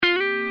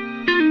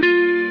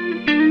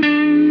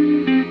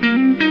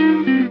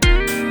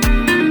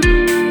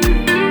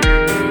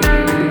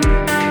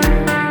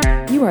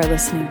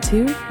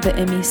to the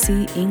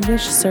MEC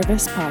English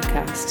Service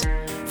Podcast.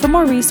 For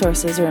more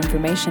resources or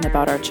information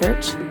about our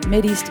church,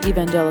 Mideast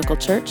Evangelical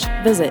Church,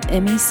 visit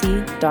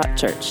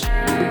mec.church.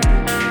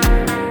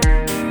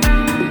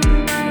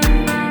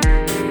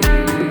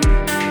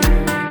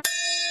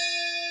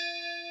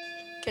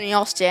 Can you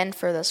all stand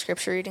for the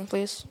scripture reading,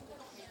 please?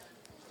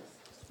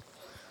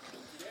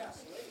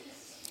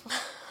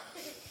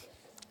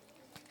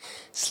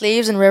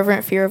 Slaves, in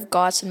reverent fear of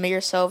God, submit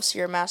yourselves to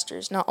your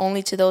masters, not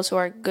only to those who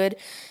are good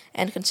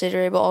and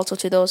considerate, but also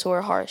to those who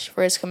are harsh.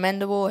 For it is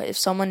commendable if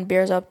someone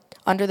bears up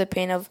under the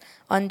pain of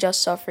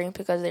unjust suffering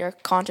because they are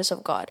conscious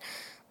of God.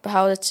 But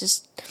how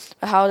is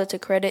it to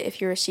credit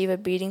if you receive a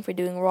beating for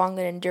doing wrong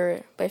and endure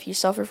it? But if you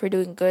suffer for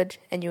doing good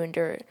and you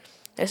endure it,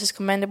 this is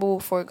commendable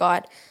before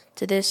God.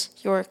 To this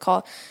you are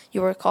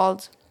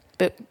called,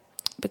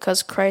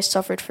 because Christ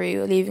suffered for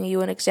you, leaving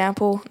you an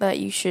example that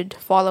you should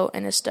follow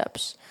in his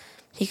steps.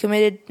 He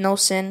committed no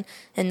sin,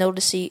 and no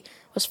deceit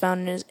was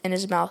found in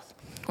his mouth.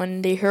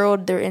 When they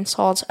hurled their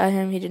insults at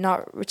him, he did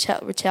not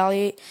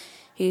retaliate.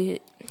 When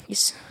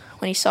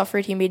he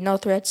suffered, he made no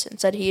threats.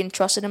 Instead, he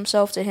entrusted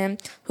himself to him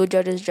who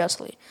judges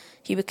justly.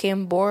 He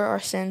bore our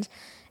sins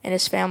and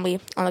his family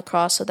on the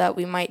cross, so that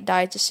we might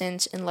die to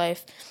sins in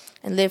life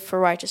and live for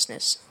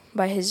righteousness.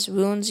 By his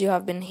wounds you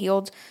have been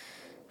healed,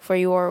 for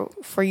you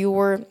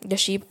were the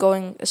sheep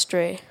going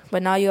astray,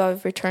 but now you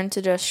have returned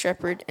to the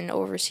shepherd and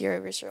overseer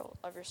of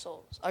your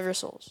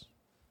souls.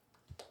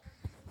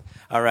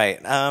 All right.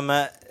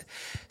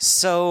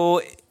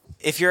 So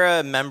if you're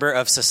a member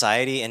of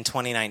society in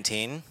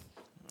 2019,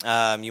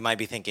 you might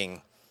be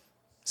thinking,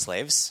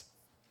 slaves?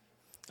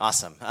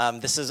 Awesome.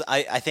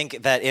 I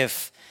think that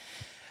if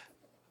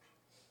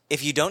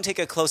you don't take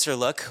a closer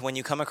look, when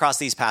you come across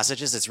these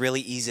passages, it's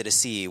really easy to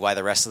see why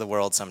the rest of the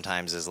world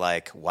sometimes is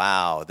like,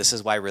 wow, this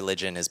is why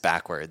religion is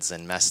backwards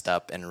and messed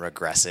up and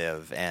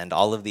regressive and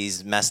all of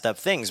these messed up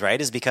things, right?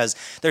 Is because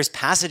there's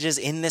passages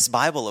in this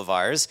Bible of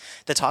ours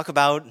that talk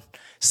about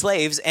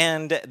slaves,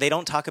 and they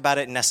don't talk about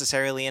it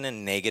necessarily in a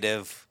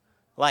negative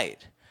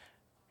light.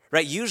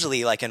 Right?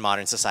 Usually, like in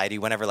modern society,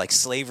 whenever like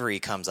slavery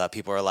comes up,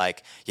 people are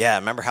like, yeah,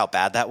 remember how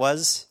bad that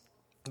was?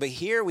 But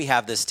here we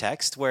have this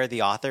text where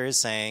the author is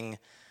saying,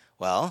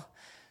 well,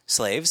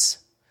 slaves,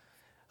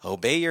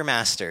 obey your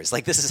masters.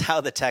 Like, this is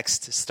how the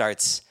text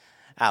starts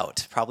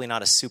out. Probably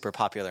not a super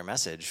popular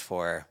message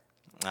for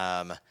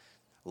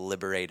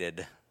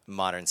liberated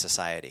modern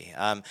society.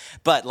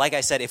 But like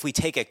I said, if we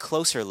take a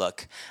closer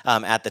look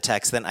at the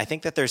text, then I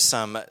think that there's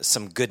some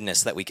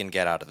goodness that we can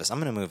get out of this. I'm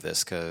going to move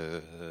this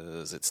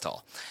because it's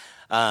tall.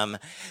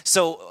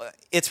 So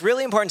it's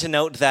really important to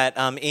note that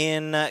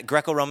in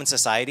Greco-Roman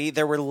society,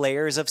 there were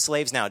layers of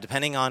slaves. Now,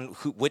 depending on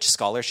which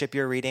scholarship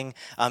you're reading,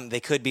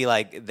 they could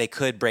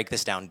break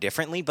this down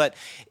differently. But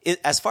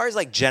as far as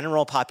like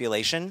general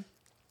population,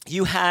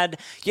 you had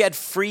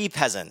free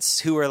peasants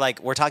who were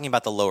like, we're talking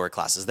about the lower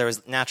classes. There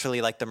was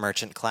naturally like the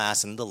merchant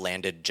class and the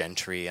landed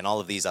gentry and all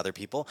of these other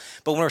people.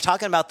 But when we're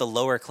talking about the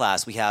lower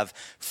class, we have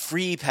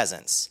free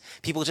peasants,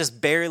 people just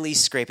barely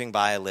scraping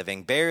by a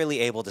living,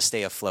 barely able to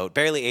stay afloat,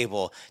 barely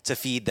able to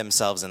feed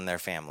themselves and their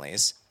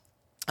families.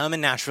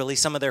 And naturally,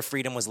 some of their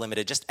freedom was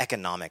limited just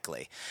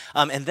economically.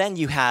 And then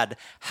you had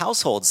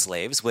household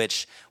slaves,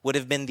 which would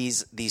have been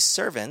these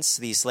servants,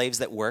 these slaves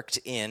that worked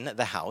in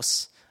the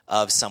house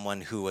of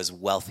someone who was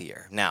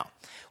wealthier. Now,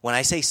 when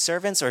I say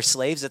servants or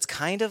slaves, it's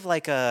kind of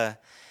like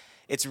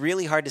it's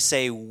really hard to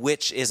say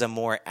which is a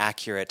more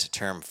accurate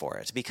term for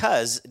it,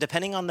 because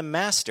depending on the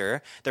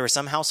master, there were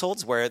some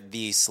households where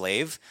the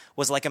slave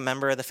was like a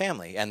member of the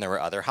family, and there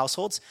were other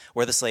households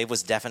where the slave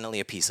was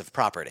definitely a piece of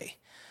property,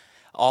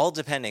 all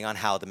depending on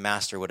how the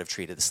master would have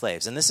treated the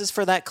slaves. And this is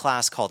for that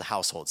class called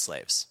household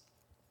slaves.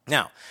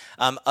 Now,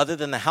 other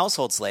than the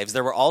household slaves,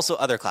 there were also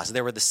other classes.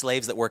 There were the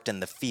slaves that worked in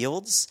the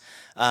fields,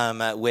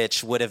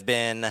 which would have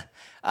been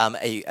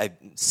a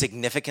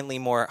significantly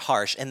more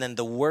harsh. And then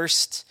the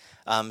worst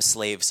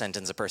slave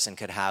sentence a person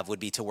could have would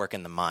be to work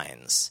in the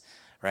mines,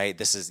 right?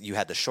 You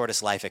had the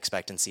shortest life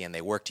expectancy, and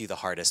they worked you the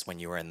hardest when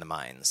you were in the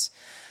mines.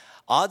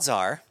 Odds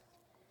are,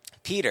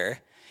 Peter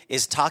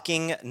is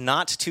talking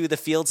not to the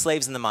field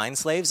slaves and the mine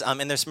slaves,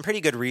 and there's some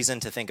pretty good reason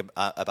to think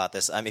about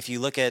this. If you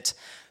look at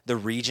the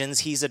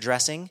regions he's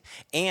addressing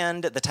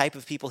and the type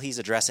of people he's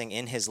addressing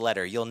in his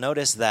letter, you'll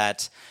notice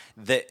that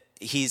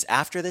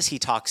after this, he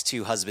talks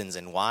to husbands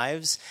and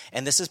wives,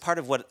 and this is part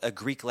of what a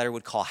Greek letter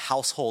would call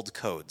household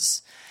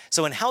codes.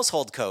 So in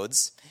household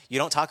codes, you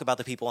don't talk about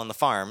the people on the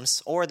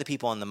farms or the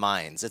people in the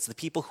mines. It's the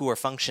people who are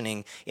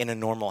functioning in a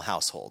normal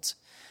household.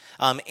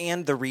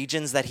 And the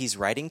regions that he's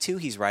writing to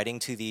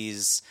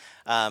these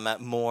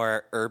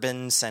more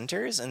urban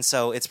centers, and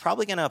so it's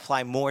probably going to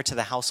apply more to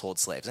the household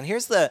slaves. And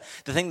here's the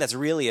thing that's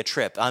really a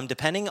trip.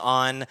 Depending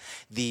on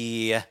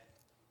the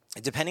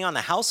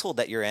household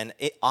that you're in,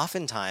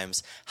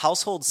 oftentimes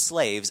household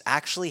slaves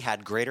actually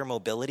had greater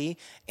mobility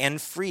and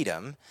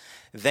freedom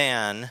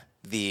than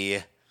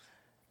the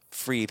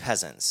free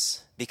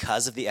peasants.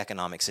 because of the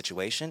economic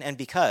situation, and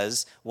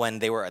because when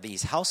they were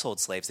these household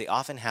slaves, they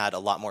often had a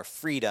lot more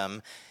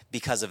freedom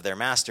because of their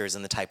masters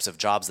and the types of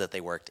jobs that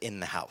they worked in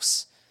the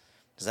house.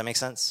 Does that make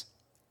sense?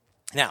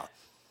 Now,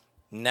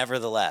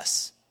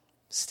 nevertheless,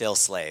 still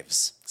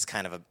slaves. It's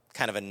kind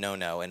of a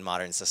no-no in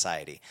modern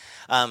society.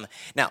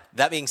 Now,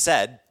 that being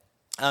said,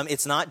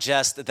 it's not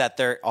just that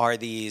there are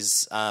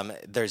these,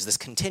 there's this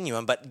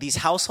continuum, but these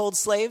household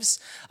slaves,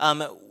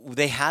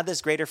 they had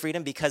this greater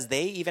freedom because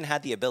they even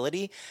had the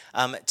ability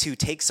to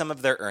take some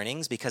of their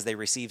earnings because they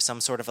received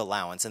some sort of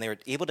allowance, and they were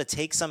able to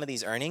take some of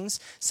these earnings,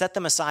 set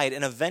them aside,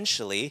 and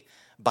eventually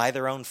buy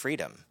their own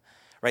freedom,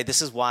 right?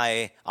 This is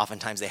why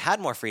oftentimes they had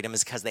more freedom,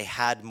 is because they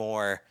had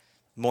more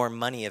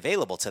money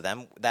available to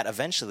them, that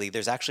eventually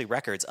there's actually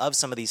records of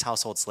some of these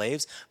household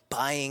slaves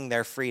buying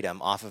their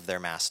freedom off of their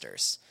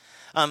masters.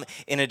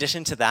 In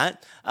addition to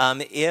that,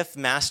 if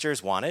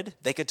masters wanted,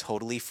 they could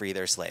totally free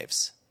their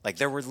slaves. Like,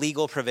 there were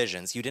legal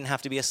provisions. You didn't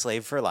have to be a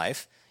slave for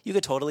life. You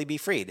could totally be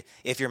freed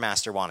if your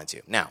master wanted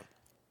to. Now,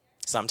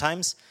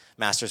 sometimes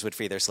masters would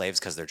free their slaves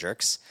because they're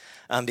jerks,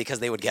 because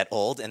they would get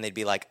old and they'd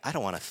be like, I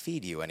don't want to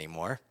feed you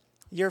anymore.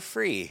 You're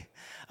free.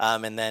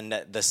 And then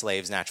the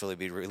slaves naturally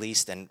be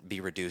released and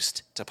be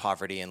reduced to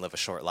poverty and live a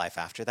short life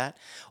after that.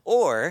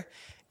 Or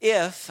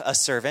if a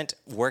servant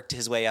worked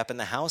his way up in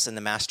the house and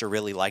the master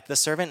really liked the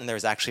servant and there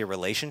was actually a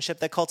relationship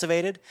that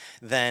cultivated,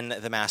 then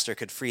the master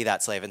could free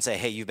that slave and say,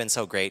 hey, you've been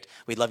so great.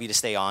 We'd love you to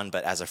stay on,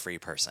 but as a free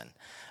person.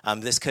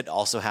 This could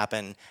also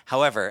happen.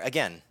 However,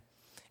 again,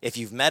 if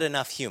you've met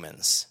enough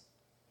humans,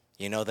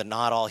 you know that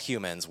not all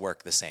humans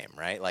work the same,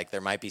 right? Like,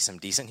 there might be some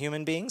decent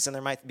human beings and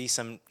there might be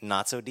some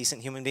not so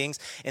decent human beings.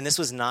 And this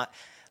was not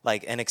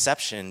like an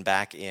exception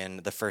back in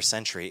the first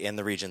century in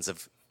the regions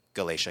of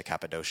Galatia,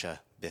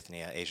 Cappadocia,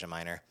 Bithynia, Asia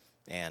Minor,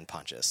 and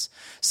Pontus.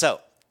 So,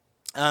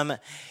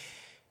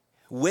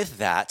 with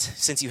that,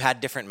 since you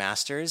had different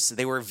masters,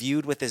 they were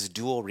viewed with this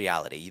dual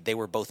reality. They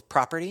were both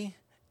property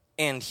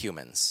and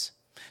humans.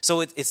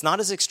 So it's not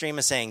as extreme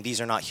as saying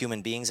these are not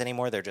human beings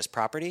anymore, they're just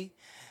property.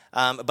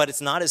 But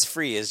it's not as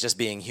free as just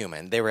being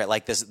human. They were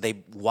like this,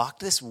 they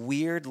walked this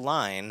weird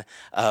line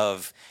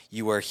of,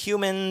 you were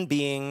human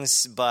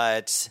beings,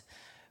 but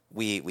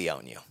we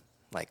own you.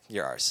 Like,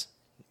 you're ours.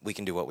 We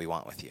can do what we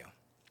want with you.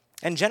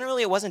 And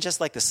generally, it wasn't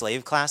just like the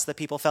slave class that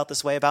people felt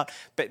this way about,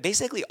 but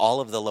basically all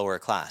of the lower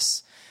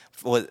class,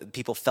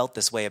 people felt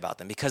this way about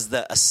them, because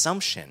the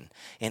assumption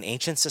in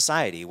ancient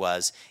society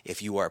was,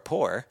 if you are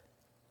poor,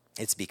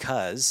 it's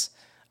because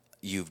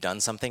you've done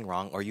something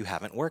wrong or you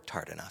haven't worked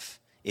hard enough.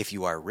 If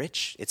you are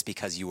rich, it's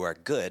because you are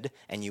good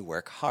and you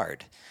work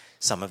hard.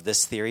 Some of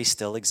this theory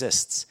still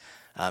exists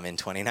in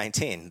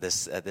 2019.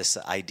 This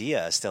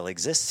idea still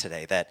exists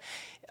today, that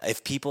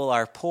if people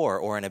are poor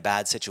or in a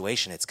bad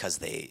situation, it's because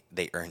they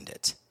earned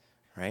it,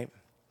 right?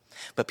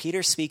 But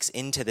Peter speaks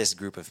into this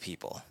group of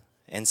people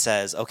and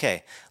says,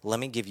 okay, let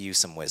me give you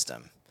some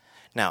wisdom.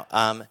 Now,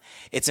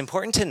 it's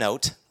important to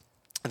note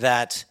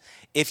that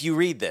if you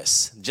read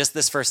this, just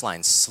this first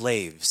line,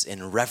 slaves,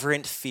 in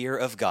reverent fear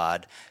of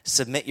God,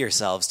 submit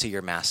yourselves to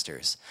your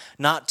masters,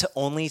 not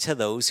only to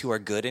those who are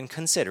good and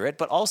considerate,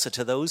 but also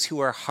to those who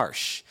are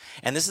harsh.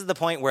 And this is the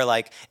point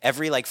where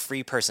every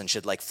free person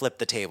should flip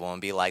the table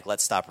and be like,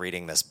 let's stop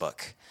reading this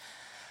book.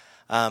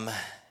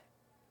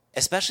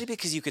 Especially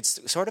because you could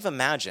sort of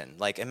imagine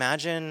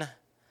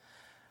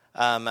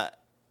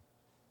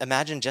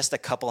just a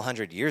couple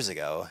hundred years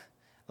ago,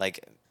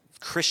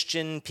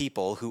 Christian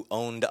people who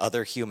owned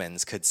other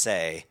humans could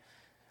say,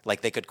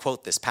 they could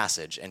quote this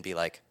passage and be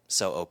like,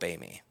 so obey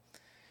me,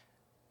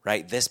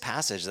 right? This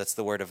passage, that's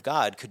the word of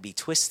God, could be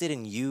twisted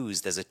and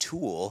used as a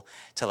tool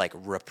to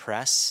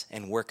repress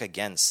and work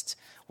against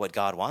what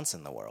God wants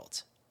in the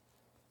world.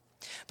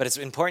 But it's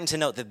important to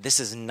note that this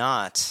is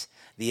not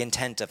the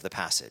intent of the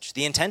passage.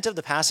 The intent of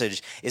the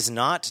passage is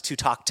not to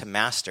talk to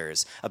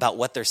masters about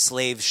what their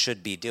slaves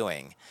should be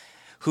doing.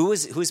 Who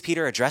is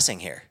Peter addressing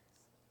here?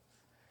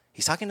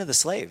 He's talking to the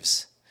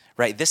slaves,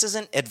 right? This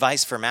isn't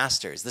advice for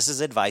masters. This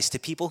is advice to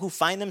people who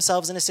find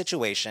themselves in a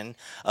situation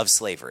of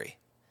slavery,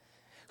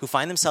 who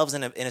find themselves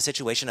in a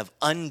situation of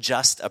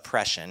unjust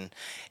oppression.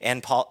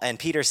 And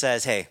Peter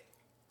says, hey,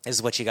 this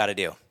is what you got to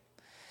do.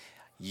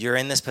 You're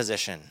in this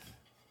position.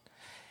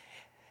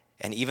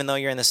 And even though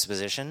you're in this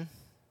position,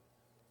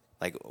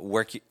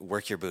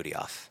 work your booty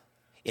off.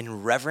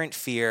 In reverent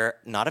fear,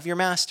 not of your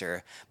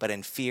master, but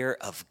in fear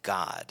of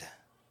God.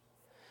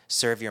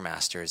 Serve your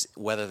masters,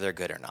 whether they're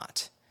good or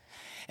not.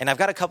 And I've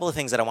got a couple of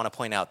things that I want to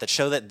point out that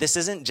show that this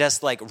isn't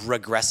just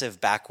regressive,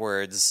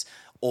 backwards,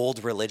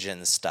 old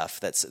religion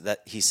stuff that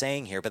he's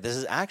saying here, but this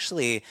is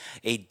actually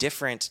a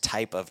different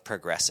type of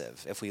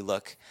progressive if we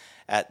look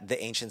at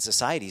the ancient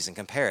societies and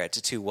compare it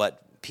to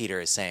what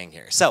Peter is saying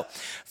here. So,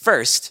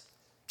 first,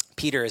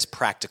 Peter is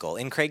practical.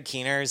 In Craig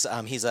Keener's,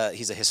 he's a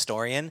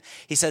historian.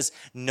 He says,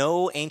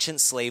 no ancient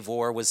slave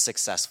war was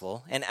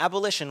successful, and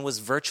abolition was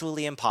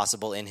virtually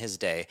impossible in his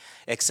day,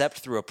 except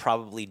through a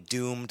probably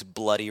doomed,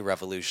 bloody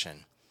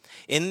revolution.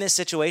 In this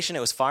situation, it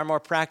was far more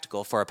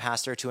practical for a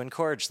pastor to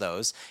encourage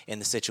those in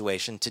the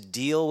situation to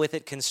deal with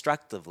it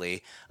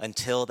constructively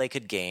until they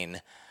could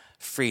gain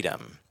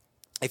freedom.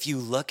 If you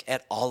look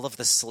at all of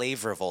the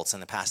slave revolts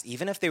in the past,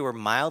 even if they were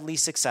mildly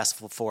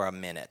successful for a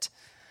minute,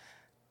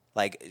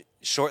 like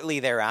shortly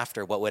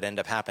thereafter, what would end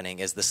up happening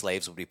is the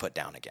slaves would be put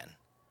down again,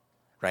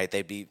 right?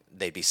 They'd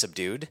be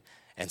subdued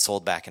and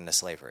sold back into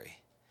slavery.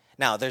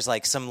 Now, there's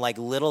like some like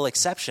little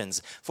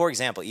exceptions. For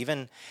example,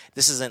 even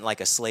this isn't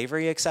like a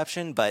slavery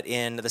exception, but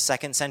in the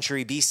 2nd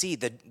century BC,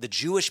 the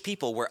Jewish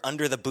people were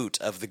under the boot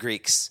of the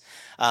Greeks,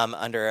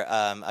 under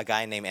a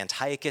guy named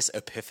Antiochus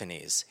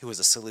Epiphanes, who was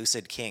a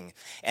Seleucid king.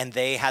 And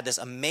they had this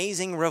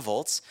amazing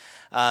revolt,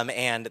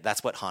 and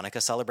that's what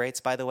Hanukkah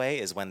celebrates, by the way,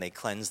 is when they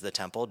cleanse the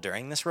temple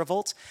during this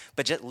revolt.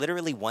 But just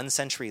literally 1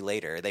 century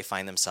later, they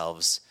find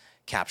themselves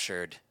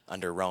captured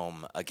under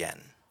Rome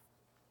again.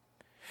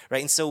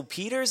 Right? And so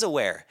Peter's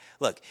aware,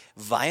 look,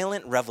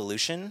 violent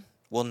revolution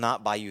will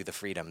not buy you the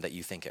freedom that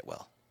you think it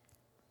will.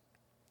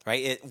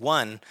 Right?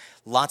 One,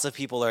 lots of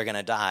people are going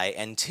to die,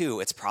 and two,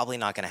 it's probably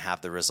not going to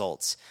have the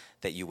results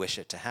that you wish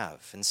it to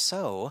have. And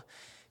so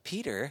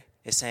Peter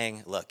is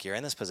saying, look, you're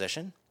in this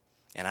position,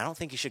 and I don't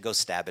think you should go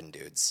stabbing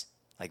dudes.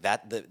 Like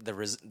that,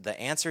 the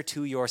answer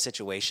to your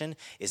situation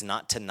is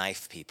not to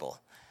knife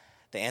people.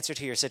 The answer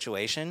to your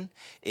situation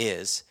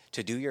is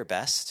to do your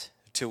best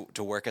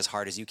to work as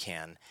hard as you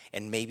can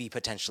and maybe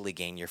potentially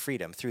gain your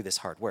freedom through this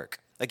hard work.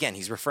 Again,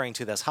 he's referring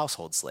to those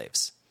household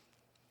slaves.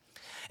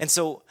 And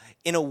so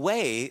in a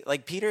way,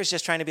 like Peter is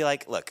just trying to be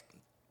like, look,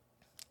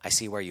 I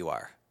see where you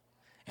are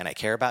and I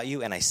care about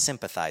you and I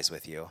sympathize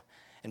with you.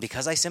 And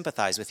because I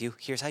sympathize with you,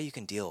 here's how you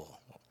can deal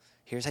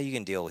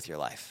with your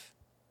life.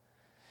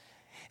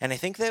 And I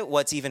think that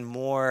what's even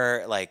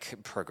more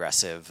like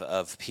progressive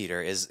of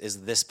Peter is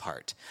this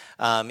part.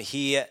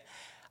 He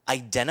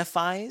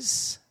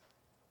identifies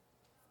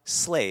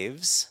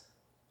slaves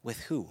with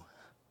who?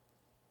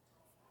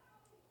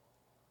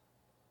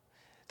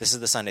 This is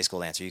the Sunday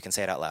school answer. You can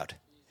say it out loud.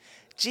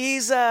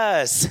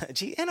 Jesus.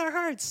 In our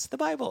hearts, the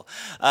Bible.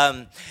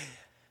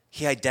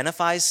 He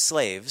identifies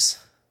slaves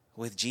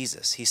with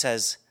Jesus. He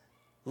says,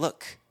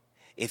 look,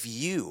 if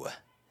you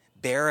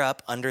bear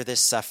up under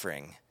this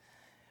suffering,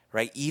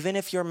 right, even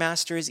if your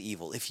master is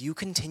evil, if you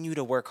continue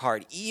to work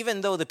hard,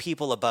 even though the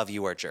people above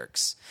you are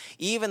jerks,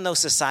 even though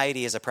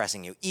society is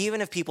oppressing you,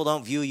 even if people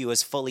don't view you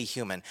as fully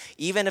human,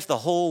 even if the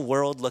whole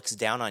world looks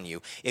down on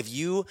you, if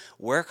you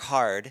work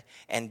hard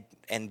and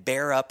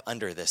bear up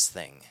under this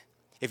thing,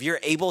 if you're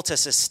able to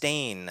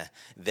sustain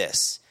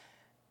this,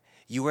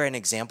 you are an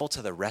example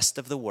to the rest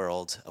of the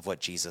world of what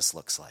Jesus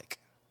looks like.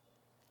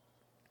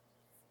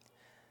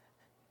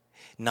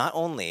 Not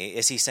only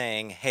is he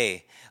saying,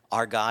 hey,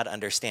 our God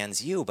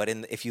understands you, but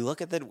if you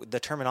look at the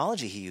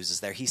terminology he uses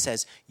there, he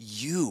says,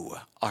 you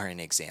are an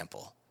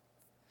example.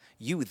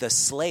 You, the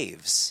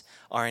slaves,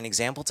 are an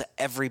example to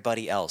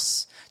everybody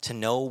else to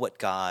know what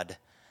God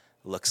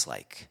looks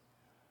like.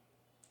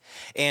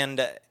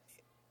 And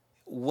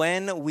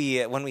when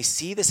we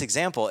see this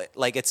example,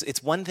 like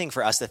it's one thing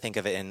for us to think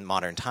of it in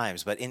modern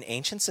times, but in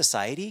ancient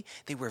society,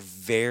 they were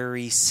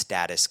very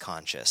status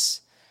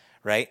conscious,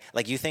 right?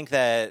 Like you think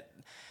that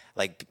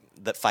like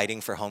that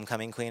fighting for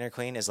homecoming queen or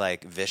queen is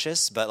like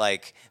vicious, but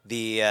like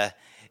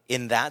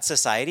in that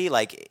society,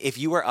 like if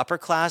you were upper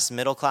class,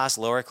 middle class,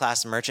 lower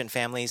class, merchant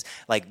families,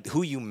 like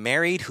who you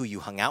married, who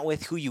you hung out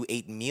with, who you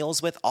ate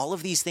meals with, all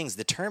of these things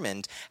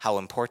determined how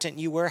important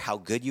you were, how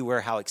good you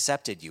were, how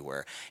accepted you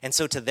were. And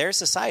so to their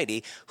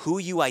society, who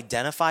you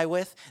identify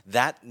with,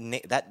 that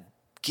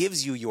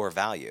gives you your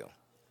value.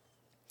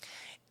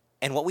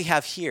 And what we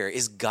have here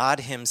is God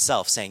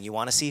himself saying, you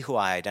want to see who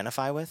I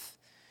identify with?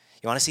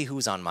 You want to see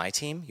who's on my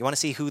team? You want to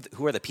see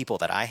who are the people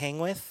that I hang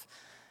with?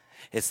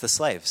 It's the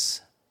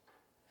slaves.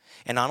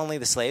 And not only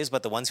the slaves,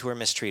 but the ones who are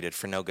mistreated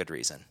for no good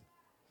reason.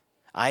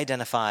 I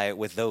identify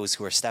with those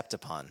who are stepped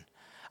upon.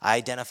 I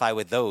identify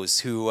with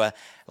those who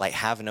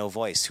have no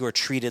voice, who are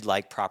treated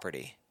like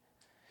property.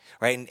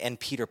 Right? And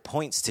Peter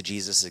points to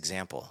Jesus'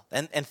 example.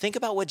 And think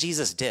about what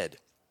Jesus did.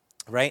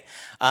 Right?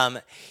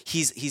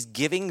 He's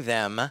giving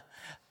them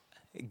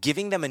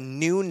a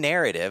new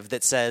narrative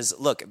that says,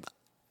 look,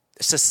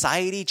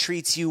 society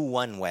treats you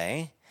one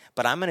way,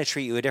 but I'm going to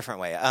treat you a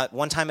different way.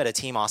 One time at a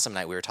Team Awesome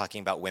night, we were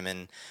talking about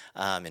women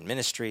in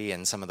ministry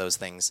and some of those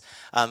things.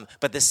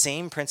 But the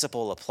same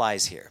principle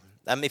applies here.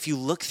 If you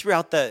look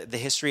throughout the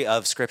history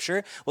of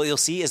Scripture, what you'll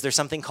see is there's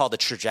something called a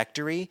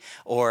trajectory,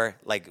 or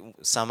like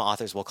some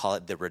authors will call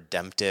it the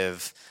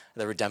redemptive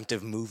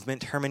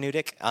movement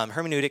hermeneutic.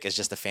 Hermeneutic is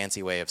just a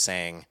fancy way of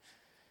saying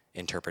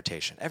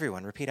interpretation.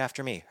 Everyone, repeat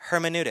after me.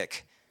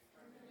 Hermeneutic.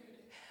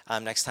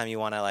 Next time you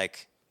want to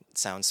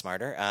sound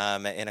smarter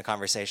in a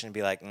conversation,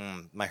 be like,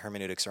 my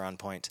hermeneutics are on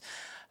point.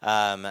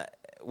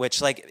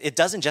 Which it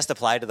doesn't just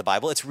apply to the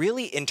Bible. It's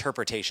really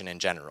interpretation in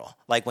general.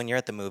 Like when you're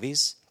at the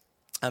movies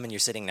and you're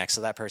sitting next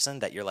to that person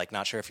that you're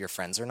not sure if you're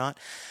friends or not,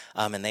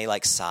 and they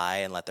sigh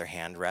and let their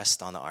hand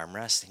rest on the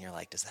armrest, and you're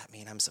like, does that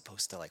mean I'm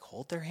supposed to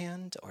hold their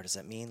hand? Or does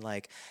that mean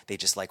they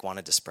just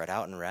wanted to spread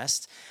out and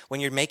rest? When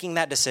you're making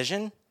that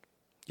decision,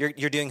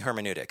 You're doing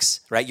hermeneutics,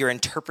 right? You're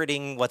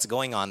interpreting what's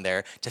going on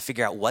there to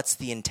figure out what's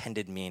the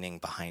intended meaning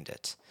behind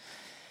it.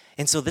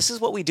 And so this is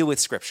what we do with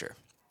Scripture.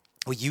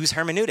 We use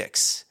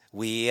hermeneutics.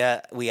 We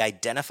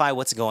identify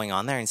what's going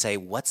on there and say,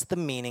 what's the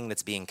meaning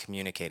that's being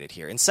communicated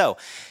here? And so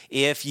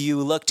if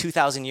you look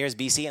 2,000 years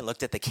BC and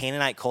looked at the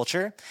Canaanite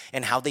culture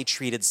and how they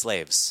treated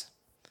slaves,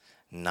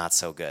 not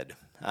so good.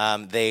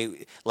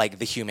 They, like,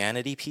 the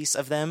humanity piece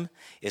of them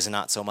is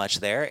not so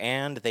much there,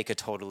 and they could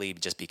totally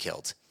just be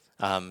killed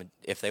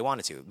if they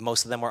wanted to.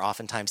 Most of them were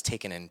oftentimes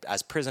taken in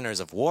as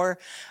prisoners of war,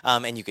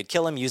 and you could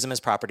kill them, use them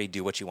as property,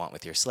 do what you want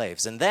with your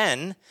slaves. And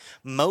then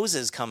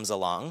Moses comes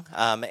along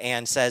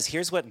and says,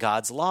 here's what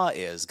God's law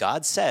is.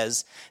 God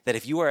says that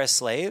if you are a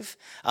slave,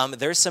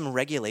 there's some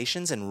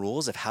regulations and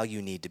rules of how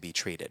you need to be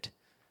treated.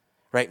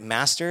 Right?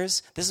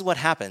 Masters, this is what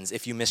happens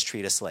if you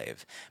mistreat a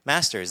slave.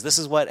 Masters, this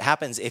is what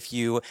happens if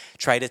you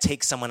try to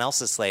take someone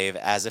else's slave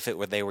as if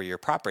they were your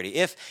property.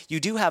 If you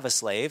do have a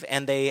slave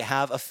and they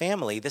have a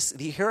family,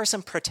 here are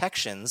some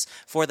protections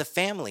for the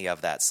family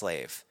of that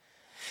slave.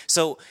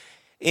 So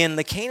in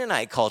the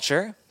Canaanite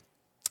culture,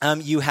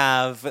 you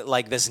have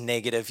like this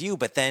negative view,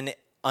 but then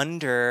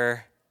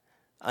under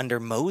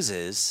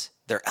Moses,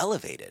 they're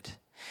elevated.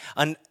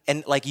 And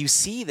like you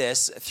see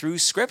this through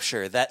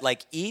Scripture, that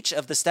like each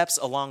of the steps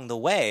along the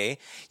way,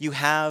 you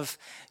have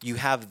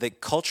the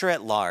culture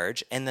at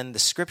large and then the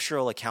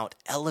scriptural account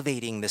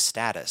elevating the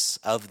status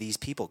of these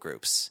people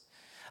groups.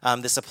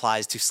 This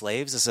applies to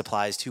slaves. This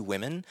applies to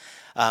women.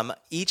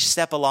 Each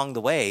step along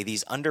the way,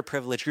 these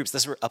underprivileged groups,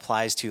 this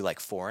applies to like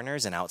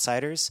foreigners and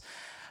outsiders.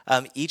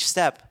 Each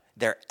step,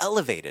 they're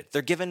elevated.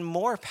 They're given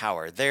more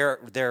power.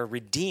 They're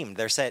redeemed.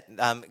 They're set.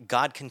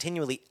 God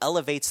continually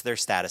elevates their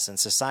status in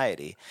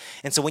society.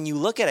 And so when you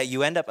look at it,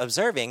 you end up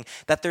observing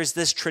that there's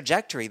this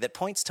trajectory that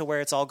points to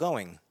where it's all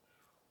going.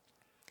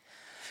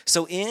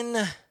 So in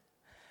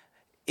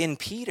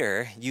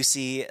Peter, you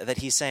see that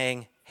he's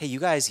saying, hey, you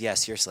guys,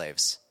 yes, you're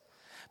slaves.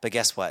 But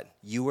guess what?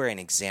 You were an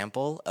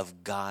example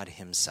of God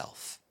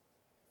himself.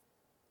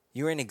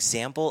 You are an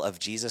example of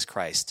Jesus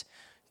Christ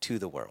to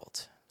the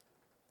world.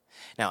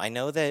 Now, I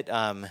know that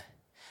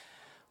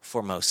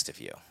for most of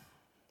you,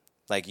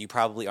 like you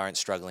probably aren't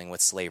struggling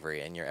with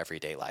slavery in your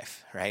everyday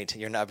life, right?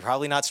 You're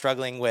probably not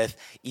struggling with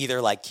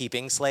either like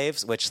keeping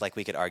slaves, which like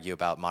we could argue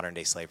about modern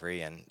day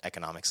slavery and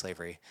economic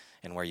slavery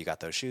and where you got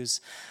those shoes.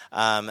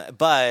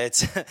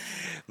 But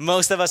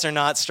most of us are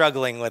not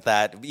struggling with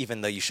that,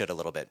 even though you should a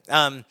little bit.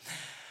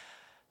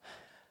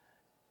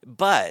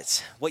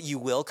 But what you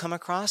will come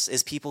across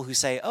is people who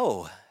say,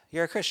 oh,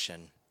 you're a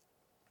Christian.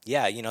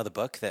 Yeah, you know the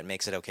book that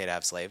makes it okay to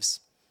have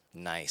slaves?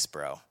 Nice,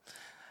 bro.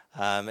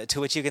 To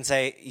which you can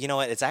say, you know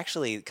what, it's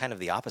actually kind of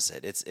the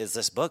opposite. It's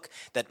this book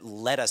that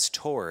led us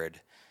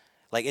toward,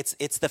 like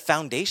it's the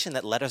foundation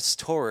that led us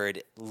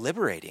toward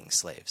liberating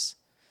slaves.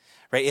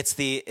 Right? It's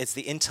the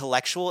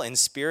intellectual and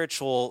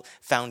spiritual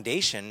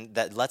foundation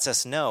that lets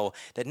us know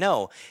that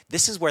no,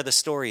 this is where the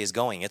story is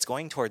going. It's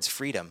going towards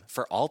freedom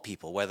for all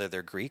people, whether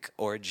they're Greek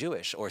or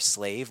Jewish or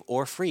slave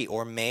or free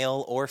or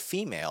male or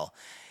female.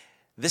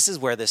 This is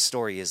where this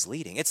story is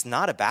leading. It's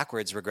not a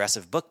backwards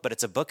regressive book, but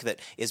it's a book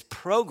that is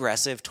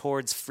progressive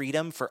towards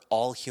freedom for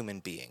all human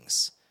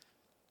beings.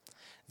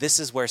 This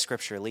is where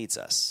Scripture leads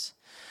us.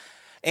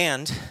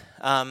 And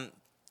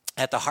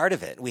at the heart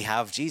of it, we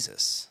have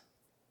Jesus,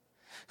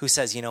 who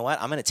says, you know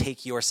what, I'm going to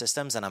take your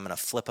systems and I'm going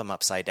to flip them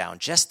upside down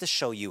just to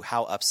show you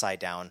how upside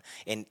down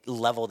and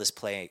level this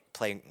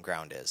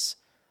playground is.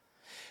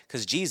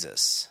 Because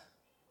Jesus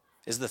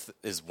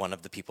is one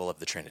of the people of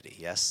the Trinity,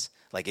 yes?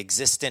 Like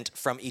existent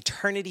from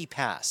eternity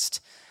past,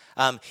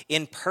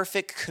 in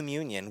perfect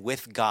communion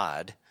with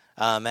God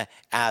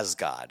as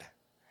God.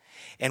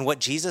 And what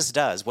Jesus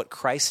does, what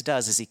Christ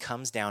does, is he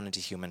comes down into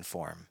human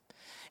form.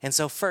 And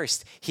so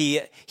first,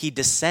 he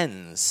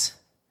descends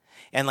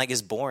and like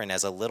is born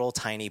as a little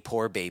tiny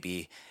poor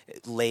baby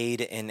laid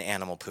in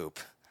animal poop,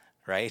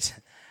 right?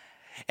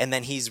 And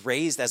then he's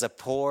raised as a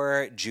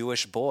poor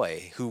Jewish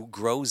boy who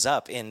grows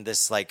up in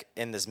this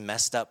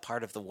messed up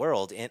part of the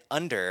world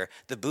under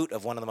the boot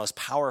of one of the most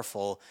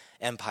powerful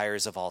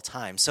empires of all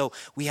time. So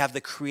we have the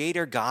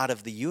creator God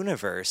of the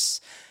universe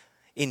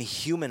in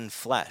human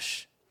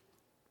flesh,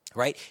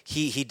 right?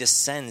 He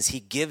descends,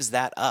 he gives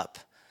that up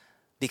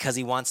because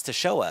he wants to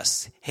show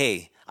us,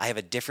 hey, I have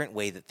a different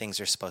way that things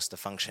are supposed to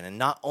function. And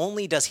not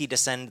only does he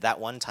descend that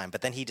one time,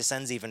 but then he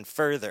descends even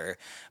further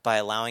by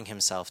allowing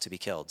himself to be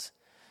killed.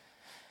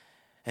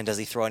 And does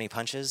he throw any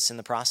punches in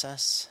the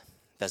process?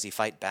 Does he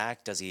fight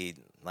back? Does he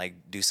like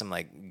do some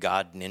like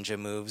God ninja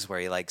moves where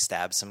he like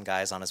stabs some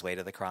guys on his way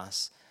to the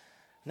cross?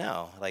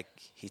 No, like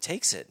he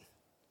takes it.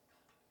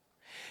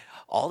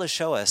 All to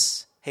show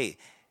us, hey,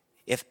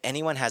 if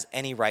anyone has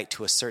any right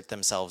to assert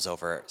themselves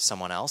over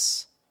someone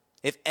else,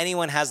 if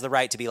anyone has the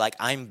right to be like,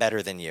 I'm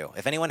better than you,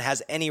 if anyone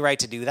has any right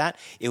to do that,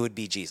 it would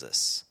be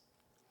Jesus.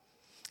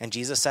 And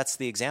Jesus sets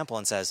the example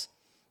and says,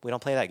 we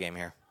don't play that game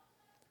here.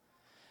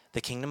 The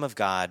kingdom of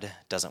God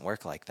doesn't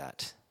work like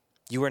that.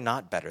 You are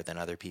not better than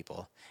other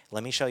people.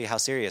 Let me show you how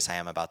serious I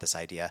am about this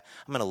idea.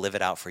 I'm going to live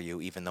it out for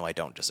you even though I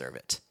don't deserve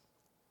it.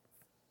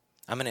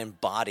 I'm going to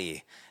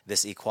embody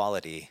this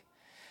equality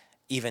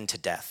even to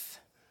death,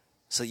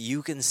 so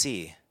you can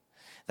see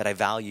that I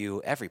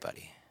value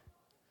everybody,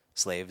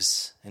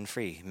 slaves and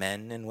free,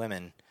 men and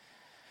women,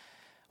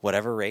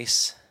 whatever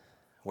race,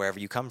 wherever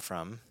you come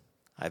from,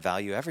 I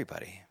value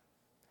everybody.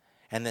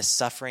 And this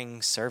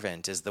suffering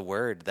servant is the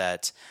word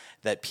that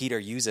Peter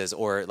uses,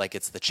 or like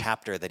it's the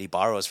chapter that he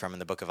borrows from in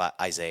the book of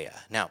Isaiah.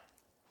 Now,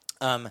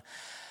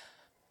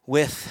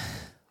 with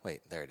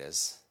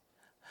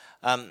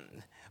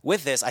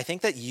this, I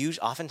think that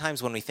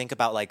oftentimes when we think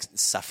about like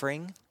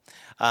suffering,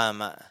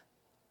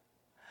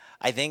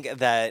 I think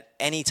that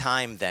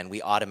anytime then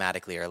we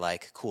automatically are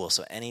like, cool,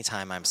 so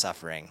anytime I'm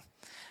suffering,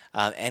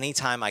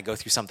 anytime I go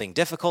through something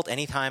difficult,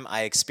 anytime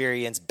I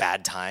experience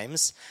bad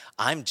times,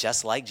 I'm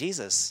just like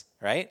Jesus,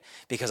 right?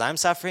 Because I'm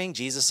suffering,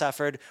 Jesus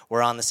suffered,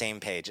 we're on the same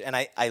page. And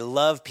I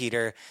love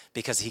Peter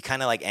because he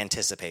kind of like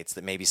anticipates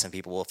that maybe some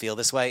people will feel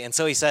this way. And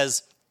so he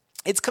says,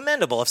 it's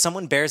commendable if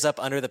someone bears up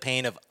under the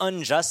pain of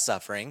unjust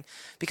suffering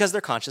because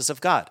they're conscious of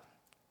God.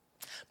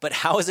 But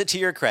how is it to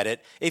your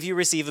credit if you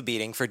receive a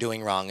beating for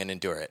doing wrong and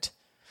endure it?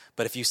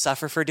 But if you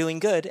suffer for doing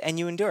good and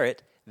you endure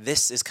it,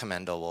 this is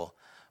commendable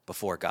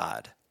before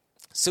God.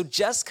 So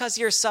just because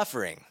you're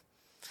suffering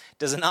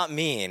does not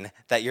mean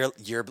that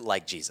you're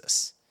like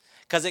Jesus.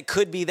 Because it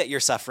could be that you're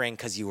suffering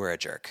because you were a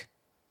jerk,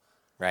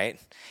 right?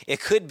 It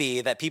could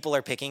be that people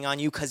are picking on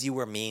you because you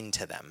were mean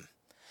to them.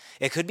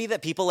 It could be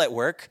that people at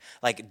work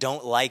like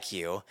don't like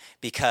you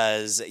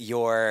because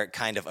you're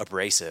kind of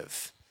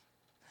abrasive.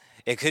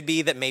 It could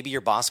be that maybe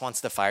your boss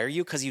wants to fire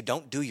you because you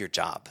don't do your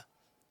job.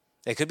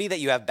 It could be that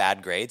you have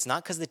bad grades,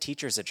 not because the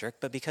teacher's a jerk,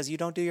 but because you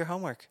don't do your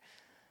homework,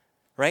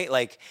 right?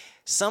 Like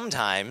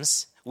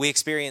sometimes we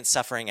experience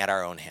suffering at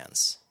our own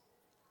hands.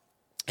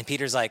 And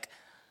Peter's like,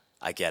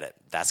 I get it.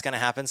 That's going to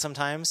happen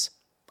sometimes.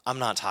 I'm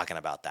not talking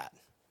about that,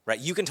 right?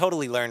 You can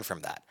totally learn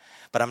from that,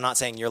 but I'm not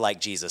saying you're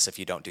like Jesus if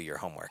you don't do your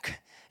homework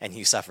and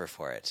you suffer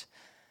for it.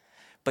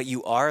 But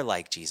you are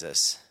like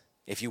Jesus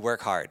if you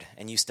work hard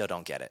and you still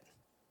don't get it.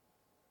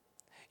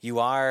 You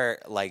are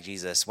like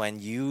Jesus when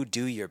you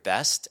do your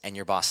best and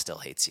your boss still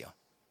hates you.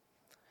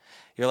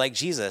 You're like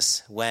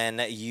Jesus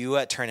when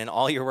you turn in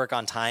all your work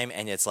on time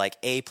and it's like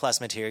A+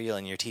 material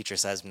and your teacher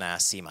says, nah,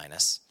 C-.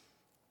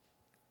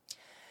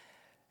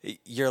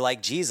 You're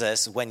like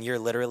Jesus when you're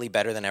literally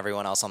better than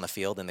everyone else on the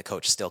field and the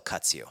coach still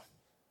cuts you,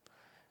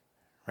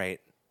 right?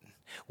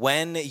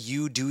 When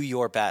you do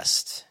your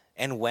best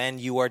and when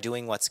you are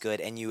doing what's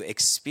good and you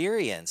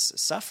experience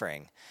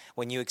suffering,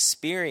 when you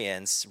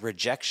experience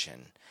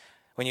rejection,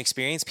 when you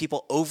experience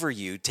people over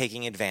you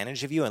taking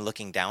advantage of you and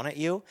looking down at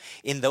you,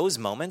 in those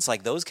moments,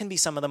 like those can be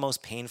some of the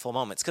most painful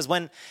moments. Because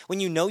when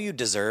you know you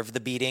deserve the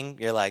beating,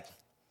 you're like,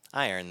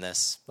 I earned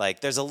this.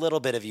 Like there's a little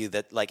bit of you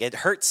that like it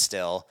hurts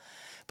still,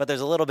 but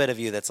there's a little bit of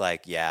you that's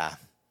like, yeah,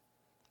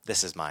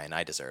 this is mine.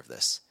 I deserve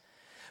this.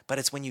 But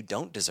it's when you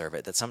don't deserve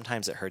it that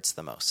sometimes it hurts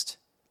the most.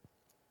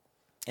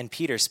 And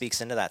Peter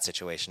speaks into that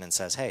situation and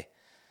says, hey,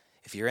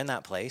 if you're in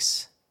that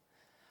place,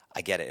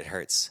 I get it. It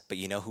hurts. But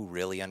you know who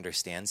really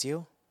understands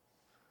you?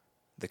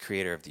 The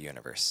creator of the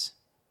universe.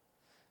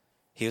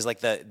 He was like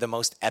the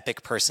most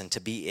epic person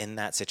to be in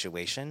that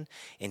situation.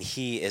 And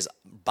he is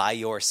by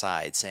your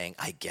side saying,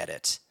 I get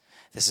it.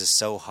 This is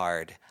so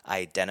hard. I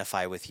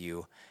identify with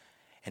you.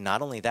 And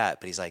not only that,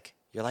 but he's like,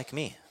 you're like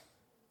me.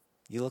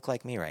 You look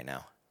like me right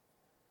now.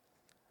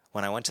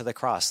 When I went to the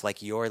cross,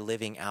 like you're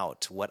living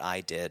out what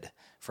I did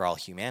for all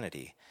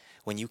humanity.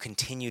 When you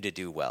continue to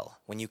do well,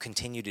 when you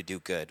continue to do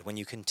good, when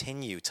you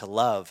continue to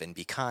love and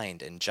be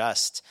kind and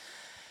just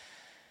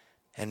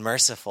and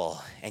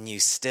merciful, and you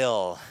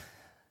still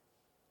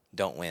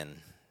don't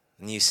win,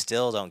 and you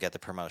still don't get the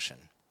promotion.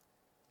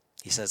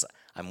 He says,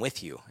 I'm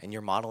with you, and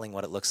you're modeling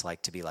what it looks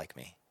like to be like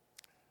me.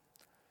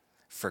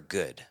 For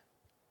good,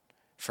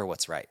 for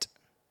what's right.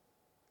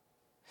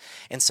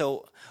 And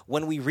so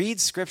when we read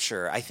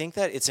Scripture, I think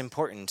that it's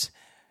important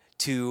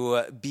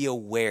to be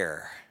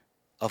aware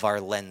of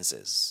our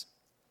lenses.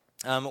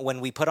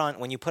 When you put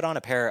on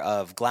a pair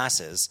of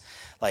glasses,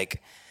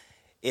 like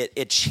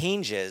it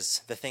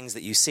changes the things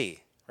that you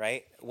see,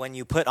 right? When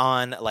you put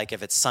on, like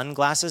if it's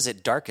sunglasses,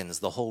 it darkens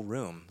the whole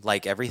room.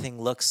 Like everything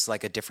looks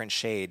like a different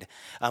shade.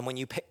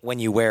 When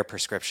you wear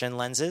prescription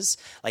lenses,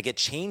 like it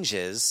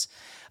changes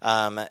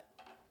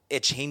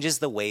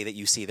the way that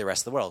you see the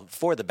rest of the world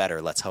for the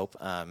better. Let's hope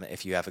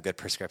if you have a good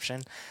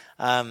prescription.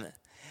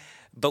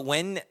 But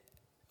when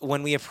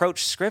we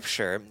approach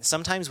Scripture,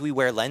 sometimes we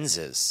wear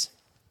lenses,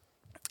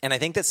 and I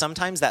think that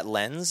sometimes that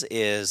lens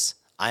is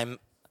I'm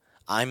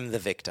the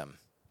victim.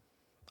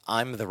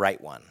 I'm the right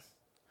one.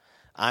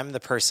 I'm the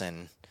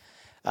person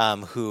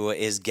who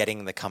is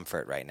getting the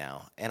comfort right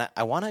now. And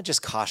I want to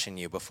just caution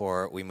you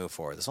before we move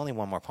forward. There's only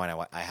one more point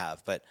I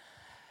have, but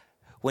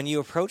when you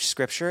approach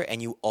Scripture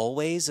and you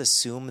always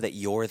assume that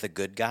you're the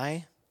good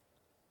guy,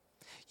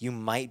 you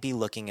might be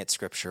looking at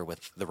Scripture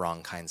with the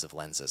wrong kinds of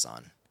lenses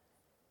on.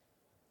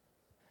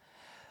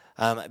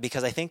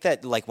 Because I think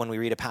that like when we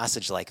read a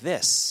passage like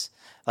this,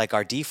 like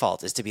our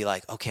default is to be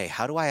like, okay,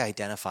 how do I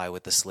identify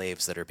with the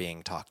slaves that are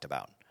being talked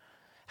about?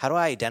 How do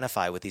I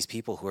identify with these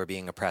people who are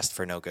being oppressed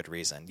for no good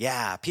reason?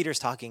 Yeah, Peter's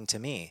talking to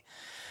me.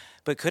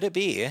 But could it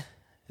be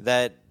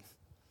that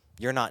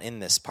you're not in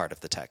this part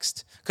of the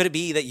text? Could it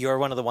be that you're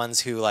one of the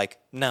ones who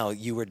no,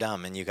 you were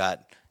dumb and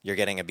you're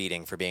getting a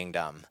beating for being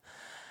dumb?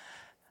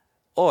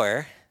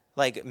 Or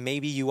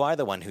maybe you are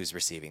the one who's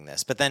receiving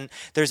this. But then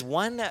there's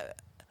one,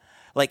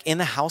 in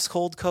the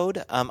household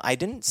code, I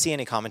didn't see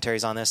any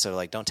commentaries on this,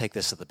 so don't take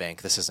this to the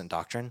bank. This isn't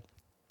doctrine.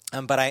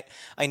 But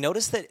I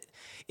noticed that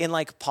in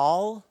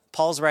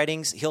Paul's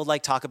writings, he'll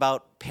talk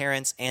about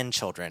parents and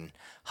children,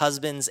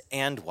 husbands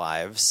and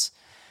wives,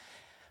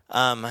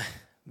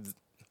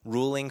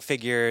 ruling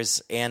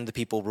figures and the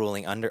people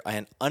ruling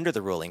under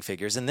the ruling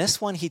figures. In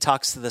this one, he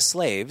talks to the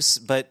slaves,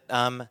 but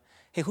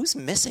hey, who's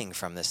missing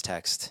from this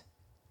text?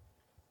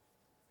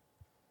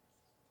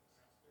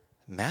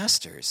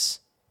 Masters.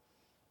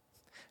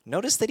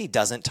 Notice that he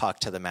doesn't talk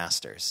to the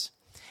masters.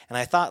 And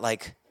I thought,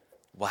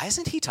 why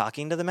isn't he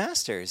talking to the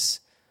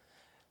masters?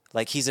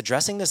 He's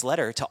addressing this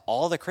letter to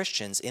all the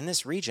Christians in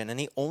this region, and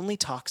he only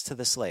talks to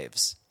the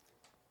slaves.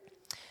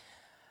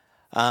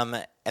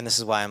 And this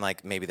is why I'm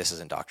maybe this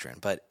isn't doctrine.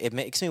 But it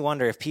makes me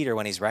wonder if Peter,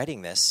 when he's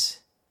writing this,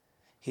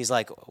 he's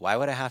why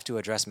would I have to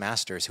address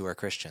masters who are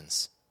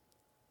Christians?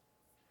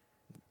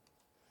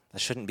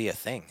 That shouldn't be a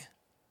thing.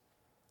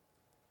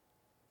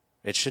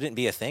 It shouldn't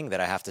be a thing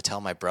that I have to tell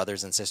my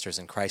brothers and sisters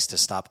in Christ to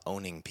stop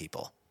owning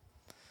people.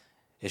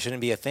 It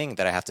shouldn't be a thing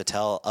that I have to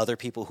tell other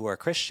people who are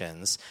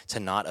Christians to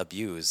not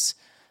abuse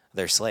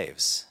their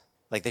slaves.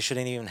 They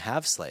shouldn't even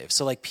have slaves.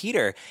 So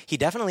Peter, he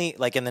definitely,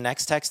 in the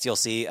next text, you'll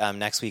see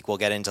next week we'll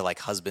get into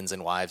husbands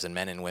and wives and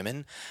men and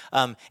women.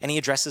 And he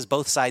addresses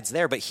both sides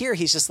there. But here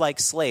he's just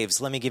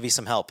slaves, let me give you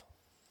some help.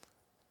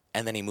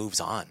 And then he moves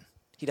on.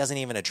 He doesn't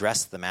even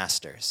address the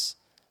masters.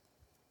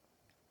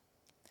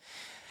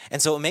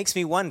 And so it makes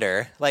me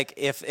wonder,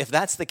 if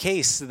that's the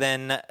case,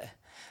 then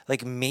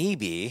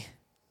maybe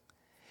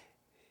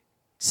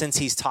since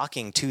he's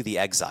talking to the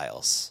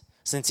exiles,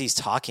 since he's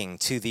talking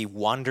to the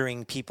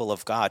wandering people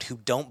of God who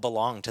don't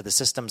belong to the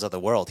systems of the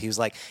world, he was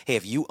hey,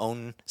 if you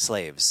own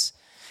slaves,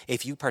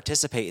 if you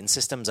participate in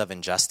systems of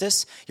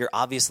injustice, you're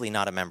obviously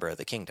not a member of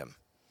the kingdom.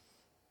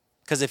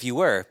 Because if you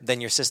were,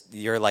 then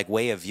your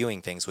way of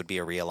viewing things would be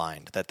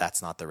realigned,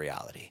 that's not the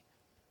reality.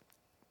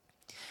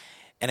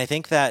 And I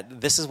think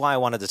that this is why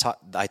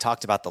I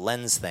talked about the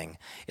lens thing,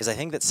 is I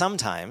think that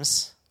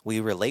sometimes we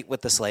relate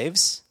with the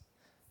slaves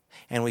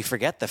and we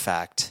forget the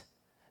fact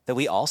that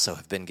we also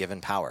have been given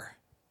power.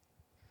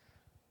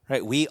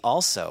 Right? We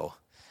also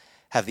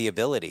have the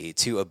ability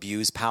to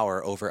abuse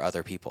power over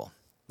other people.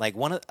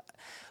 One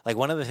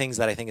of the things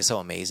that I think is so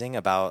amazing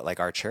about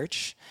our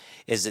church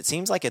is it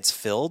seems like it's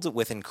filled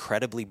with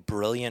incredibly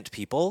brilliant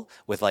people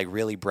with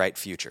really bright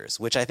futures,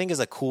 which I think is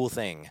a cool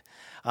thing.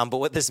 But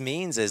what this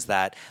means is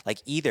that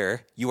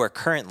either you are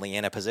currently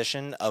in a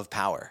position of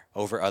power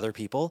over other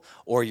people,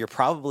 or you're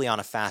probably on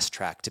a fast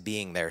track to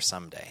being there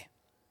someday.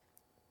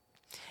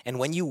 And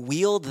when you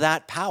wield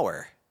that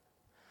power,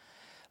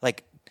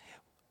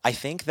 I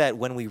think that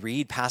when we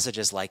read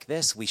passages like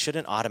this, we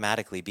shouldn't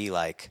automatically be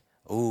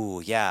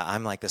oh, yeah,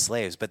 I'm like the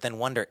slaves, but then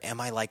wonder,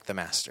 am I like the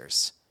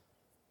masters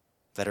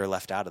that are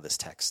left out of this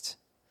text?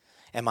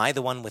 Am I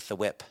the one with the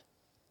whip?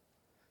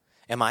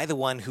 Am I the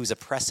one who's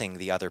oppressing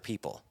the other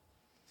people?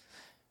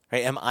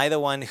 Right? Am I the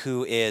one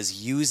who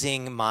is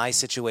using my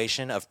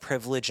situation of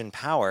privilege and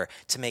power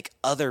to make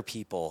other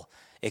people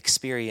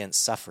experience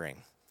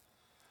suffering?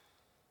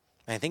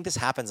 And I think this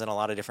happens in a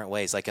lot of different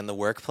ways. In the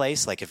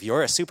workplace, if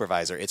you're a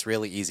supervisor, it's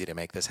really easy to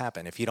make this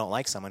happen if you don't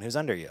like someone who's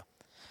under you.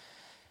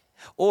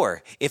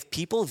 Or if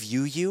people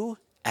view you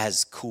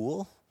as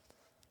cool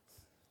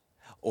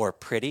or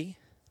pretty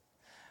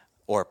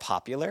or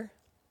popular,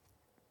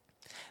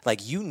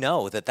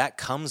 that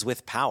comes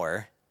with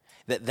power,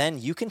 that then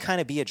you can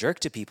kind of be a jerk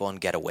to people and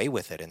get away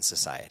with it in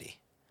society.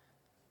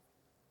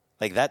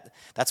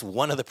 That's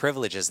one of the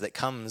privileges that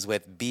comes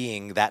with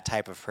being that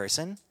type of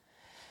person.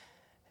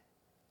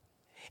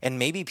 And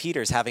maybe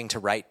Peter's having to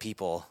write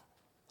people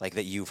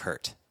that you've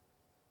hurt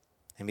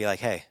and be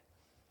hey,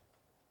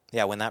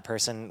 yeah, when that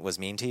person was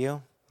mean to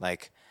you,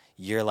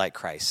 you're like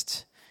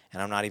Christ, and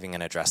I'm not even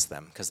going to address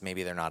them because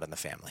maybe they're not in the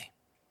family.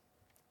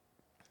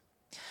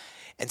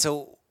 And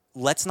so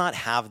let's not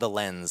have the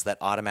lens that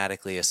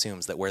automatically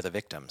assumes that we're the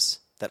victims,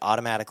 that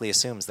automatically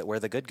assumes that we're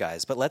the good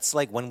guys. But let's,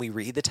 when we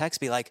read the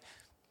text, be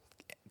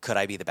could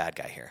I be the bad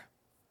guy here?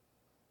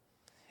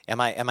 Am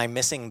I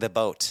missing the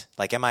boat?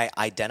 Am I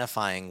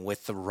identifying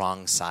with the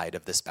wrong side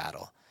of this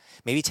battle?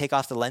 Maybe take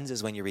off the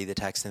lenses when you read the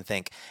text and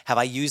think, have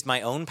I used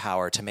my own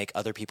power to make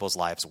other people's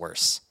lives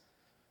worse?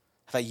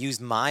 Have I used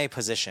my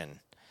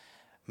position,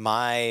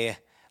 my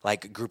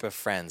group of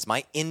friends,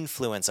 my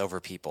influence over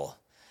people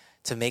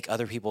to make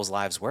other people's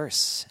lives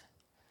worse?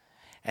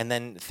 And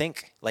then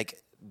think,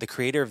 the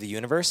creator of the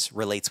universe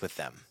relates with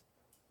them,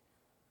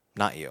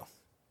 not you,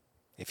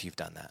 if you've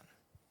done that.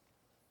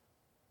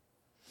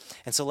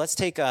 And so let's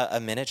take a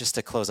minute just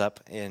to close up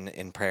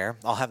in prayer.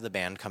 I'll have the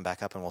band come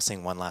back up and we'll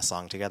sing one last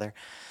song together.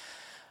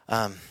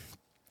 But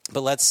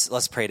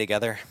let's pray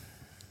together.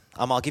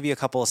 I'll give you a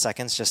couple of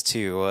seconds just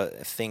to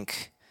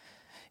think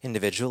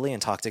individually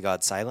and talk to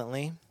God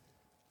silently.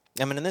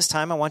 And in this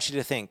time, I want you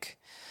to think,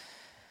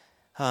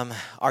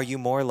 are you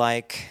more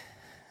like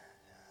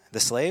the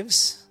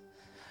slaves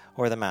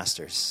or the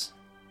masters?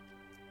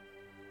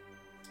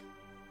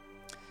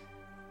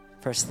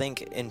 First,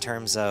 think in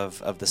terms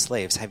of the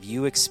slaves. Have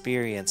you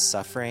experienced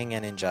suffering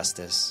and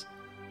injustice,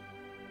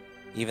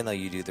 even though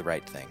you do the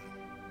right thing?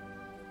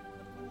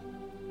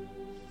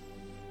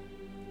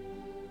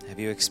 Have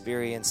you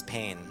experienced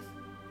pain,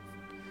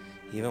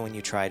 even when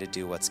you try to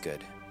do what's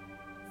good?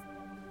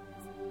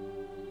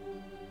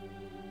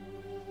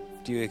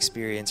 Do you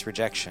experience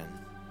rejection,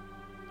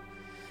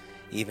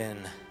 even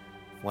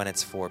when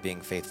it's for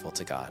being faithful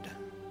to God?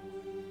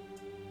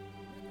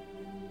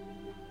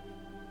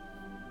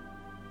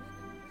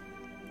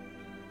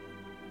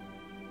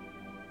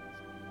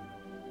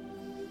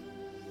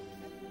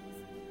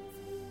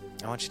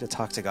 I want you to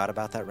talk to God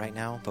about that right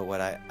now, but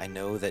what I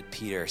know that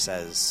Peter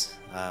says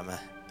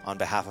on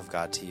behalf of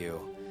God to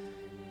you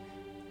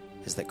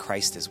is that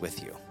Christ is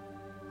with you.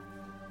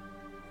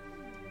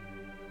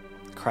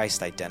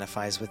 Christ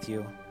identifies with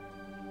you,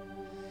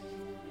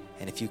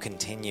 and if you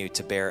continue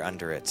to bear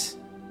under it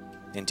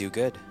and do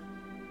good,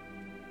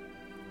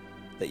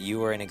 that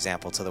you are an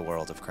example to the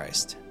world of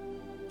Christ.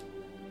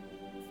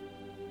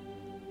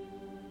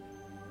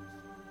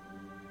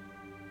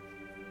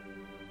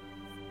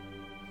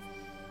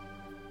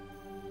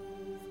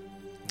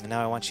 And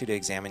now I want you to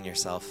examine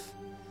yourself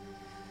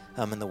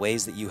in the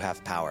ways that you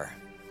have power,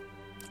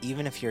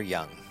 even if you're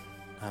young,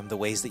 the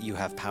ways that you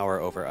have power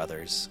over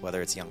others,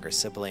 whether it's younger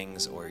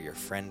siblings or your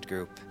friend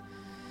group,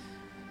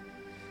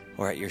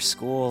 or at your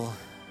school,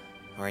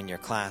 or in your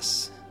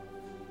class,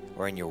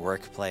 or in your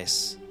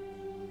workplace,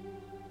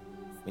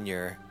 when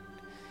you're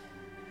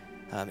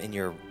in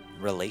your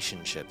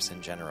relationships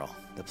in general,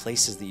 the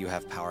places that you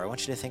have power. I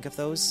want you to think of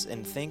those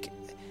and think,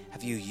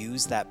 have you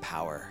used that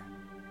power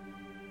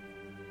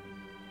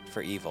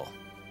for evil?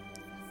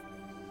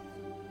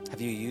 Have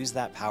you used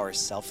that power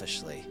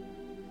selfishly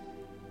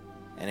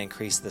and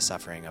increased the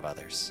suffering of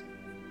others?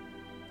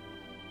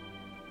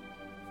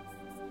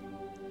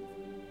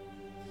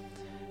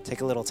 Take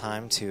a little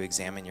time to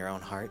examine your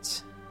own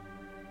heart.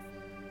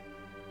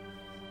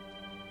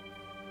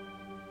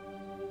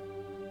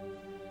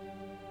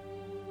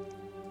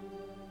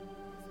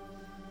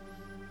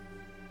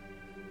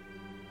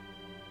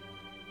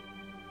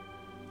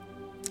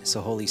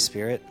 So, Holy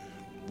Spirit,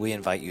 we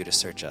invite you to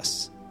search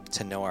us,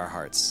 to know our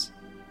hearts,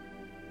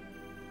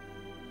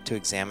 to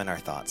examine our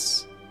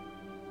thoughts.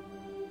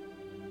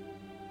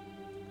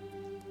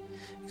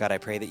 God, I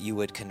pray that you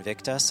would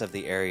convict us of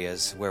the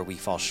areas where we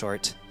fall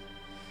short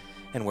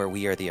and where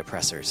we are the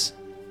oppressors,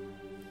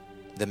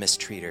 the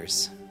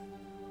mistreaters.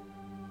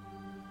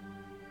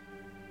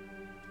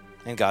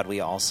 And God,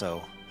 we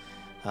also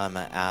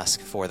ask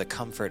for the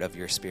comfort of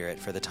your Spirit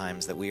for the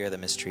times that we are the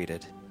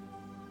mistreated,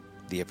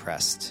 the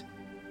oppressed.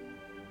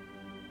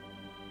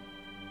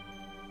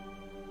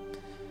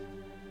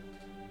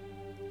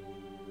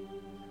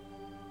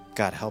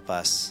 God, help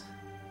us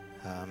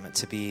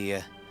to be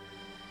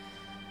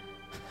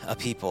a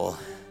people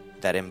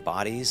that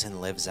embodies and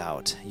lives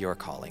out your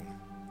calling,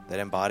 that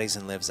embodies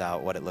and lives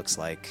out what it looks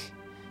like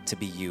to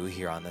be you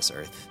here on this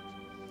earth.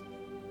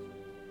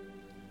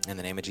 In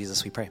the name of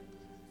Jesus we pray.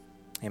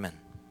 Amen.